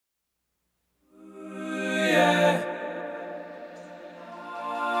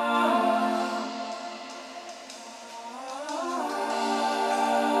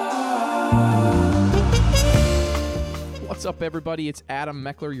What's up, everybody? It's Adam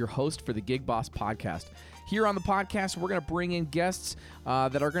Meckler, your host for the Gig Boss Podcast. Here on the podcast, we're going to bring in guests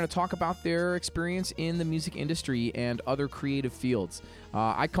that are going to talk about their experience in the music industry and other creative fields.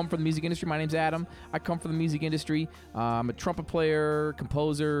 I come from the music industry. My name's Adam. I come from the music industry. I'm a trumpet player,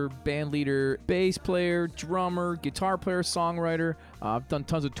 composer, band leader, bass player, drummer, guitar player, songwriter. I've done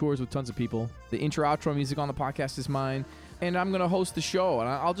tons of tours with tons of people. The intro-outro music on the podcast is mine. And I'm going to host the show, and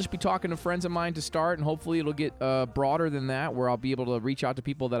I'll just be talking to friends of mine to start, and hopefully it'll get broader than that, where I'll be able to reach out to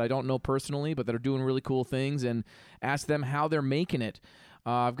people that I don't know personally, but that are doing really cool things, and ask them how they're making it.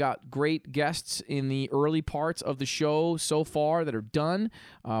 I've got great guests in the early parts of the show so far that are done.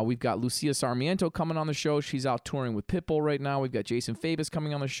 We've got Lucia Sarmiento coming on the show. She's out touring with Pitbull right now. We've got Jason Fabus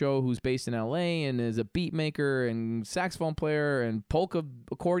coming on the show, who's based in LA and is a beat maker and saxophone player and polka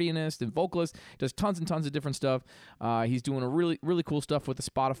accordionist and vocalist. Does tons and tons of different stuff. He's doing a really cool stuff with the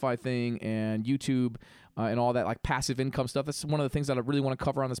Spotify thing and YouTube and all that, like passive income stuff. That's one of the things that I really want to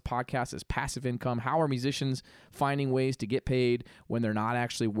cover on this podcast is passive income. How are musicians finding ways to get paid when they're not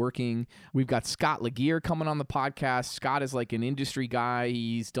actually working? We've got Scott Laguerre coming on the podcast. Scott is like an industry guy.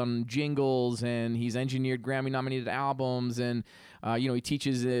 He's done jingles and he's engineered Grammy-nominated albums, and he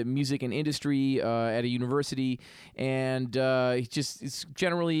teaches music and industry at a university, and he's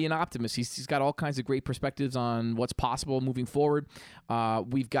generally an optimist. He's got all kinds of great perspectives on what's possible moving forward.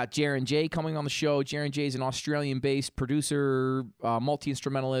 We've got Jaron J coming on the show. Jaron J is an Australian-based producer,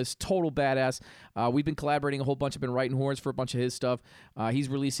 multi-instrumentalist, total badass. We've been collaborating a whole bunch. I've been writing horns for a bunch of his stuff. He's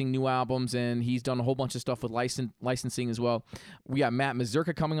releasing new albums, and he's done a whole bunch of stuff with licensing as well. We got Matt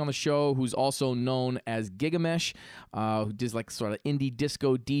Mazurka coming on the show, who's also known as Gigamesh, who does like sort of indie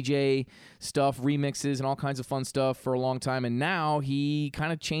disco DJ stuff, remixes, and all kinds of fun stuff for a long time. And now he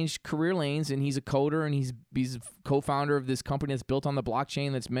kind of changed career lanes, and he's a coder, and he's a co-founder of this company that's built on the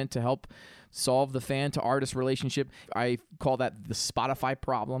blockchain that's meant to help solve the fan-to-artist relationship. I call that the Spotify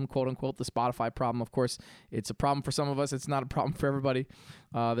problem, quote-unquote, the Spotify problem. Of course, it's a problem for some of us. It's not a problem for everybody.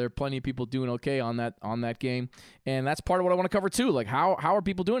 There are plenty of people doing okay on that game, and that's part of what I want to cover too. Like, how are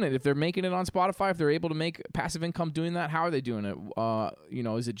people doing it? If they're making it on Spotify, if they're able to make passive income doing that, how are they doing it?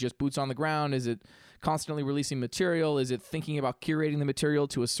 Is it just boots on the ground? Is it constantly releasing material? Is it thinking about curating the material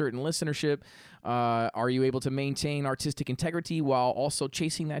to a certain listenership? Are you able to maintain artistic integrity while also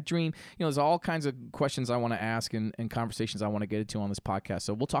chasing that dream? There's all kinds of questions I want to ask and conversations I want to get into on this podcast.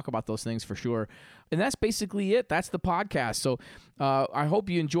 So we'll talk about those things for sure. And that's basically it. That's the podcast. So I hope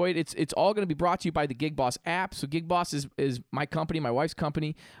you enjoyed it. It's all going to be brought to you by the Gig Boss app. So Gig Boss is my company, my wife's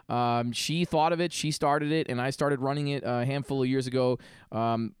company. She thought of it. She started it, and I started running it a handful of years ago,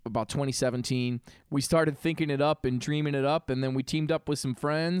 about 2017. We started thinking it up and dreaming it up, and then we teamed up with some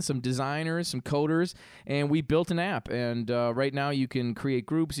friends, some designers, some coders, and we built an app. And right now you can create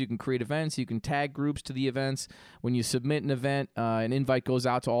groups, you can create events, you can tag groups to the events. When you submit an event, an invite goes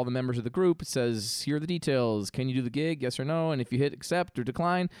out to all the members of the group. It says, here are the details. Can you do the gig? Yes or no? And if you hit accept or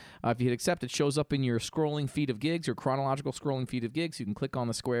decline, if you hit accept, it shows up in your scrolling feed of gigs, your chronological scrolling feed of gigs. You can click on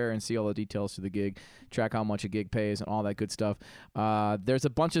the square and see all the details to the gig, track how much a gig pays, and all that good stuff. There's a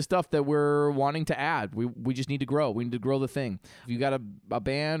bunch of stuff that we're wanting to add. We just need to grow. We need to grow the thing. If you got a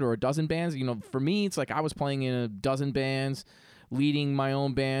band or a dozen bands, for me, it's like I was playing in a dozen bands, leading my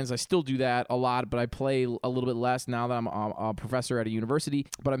own bands. I still do that a lot, but I play a little bit less now that I'm a professor at a university,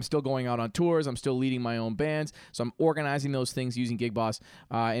 but I'm still going out on tours. I'm still leading my own bands. So I'm organizing those things using Gig Boss.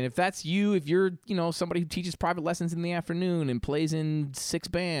 And if that's you, if you're, somebody who teaches private lessons in the afternoon and plays in 6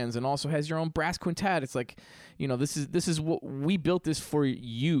 bands and also has your own brass quintet, it's like, this is what we built this for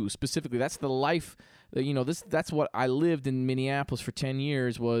you specifically. That's the life. That's what I lived in Minneapolis for 10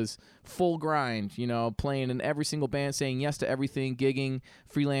 years, was full grind, playing in every single band, saying yes to everything, gigging,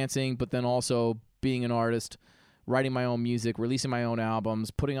 freelancing, but then also being an artist, writing my own music, releasing my own albums,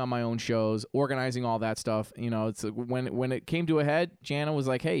 putting on my own shows, organizing all that stuff. It's when it came to a head, Jana was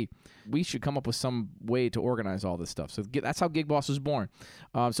like, hey, we should come up with some way to organize all this stuff. So that's how Gig Boss was born.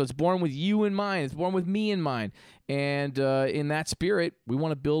 So it's born with you in mind. It's born with me in mind. And in that spirit, we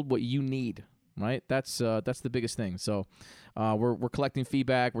want to build what you need. Right, that's the biggest thing. So we're collecting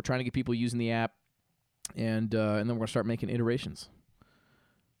feedback. We're trying to get people using the app, and then we're gonna start making iterations.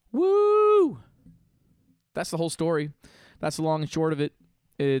 Woo! That's the whole story. That's the long and short of it.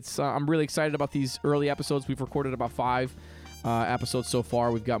 It's I'm really excited about these early episodes. We've recorded about 5 episodes so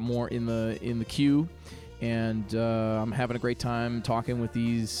far. We've got more in the queue, and I'm having a great time talking with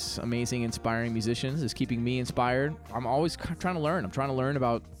these amazing, inspiring musicians. It's keeping me inspired. I'm always trying to learn. I'm trying to learn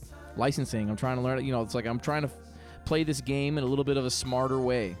about licensing. I'm trying to learn, it's like I'm trying to play this game in a little bit of a smarter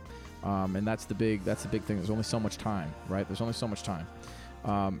way. And that's the big thing. There's only so much time, right? There's only so much time.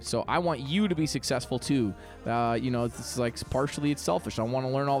 So I want you to be successful too. It's like partially it's selfish. I want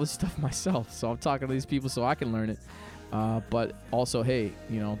to learn all this stuff myself. So I'm talking to these people so I can learn it. But also, hey,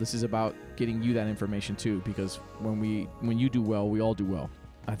 this is about getting you that information too, because when you do well, we all do well.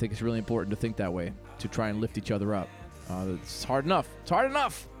 I think it's really important to think that way, to try and lift each other up. It's hard enough. It's hard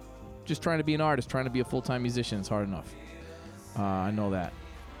enough. Just trying to be an artist, trying to be a full-time musician, it's hard enough. I know that.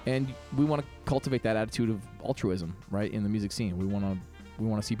 And we want to cultivate that attitude of altruism, right, in the music scene. We want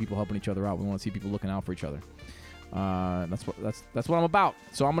to see people helping each other out. We want to see people looking out for each other. That's what I'm about.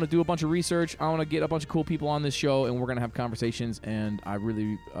 So I'm going to do a bunch of research. I want to get a bunch of cool people on this show, and we're going to have conversations, and I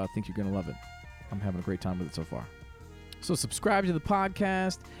really think you're going to love it. I'm having a great time with it so far. So subscribe to the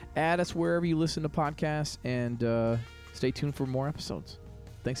podcast, add us wherever you listen to podcasts, and stay tuned for more episodes.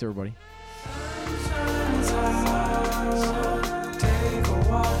 Thanks, everybody. Take a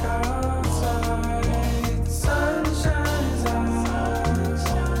walk out.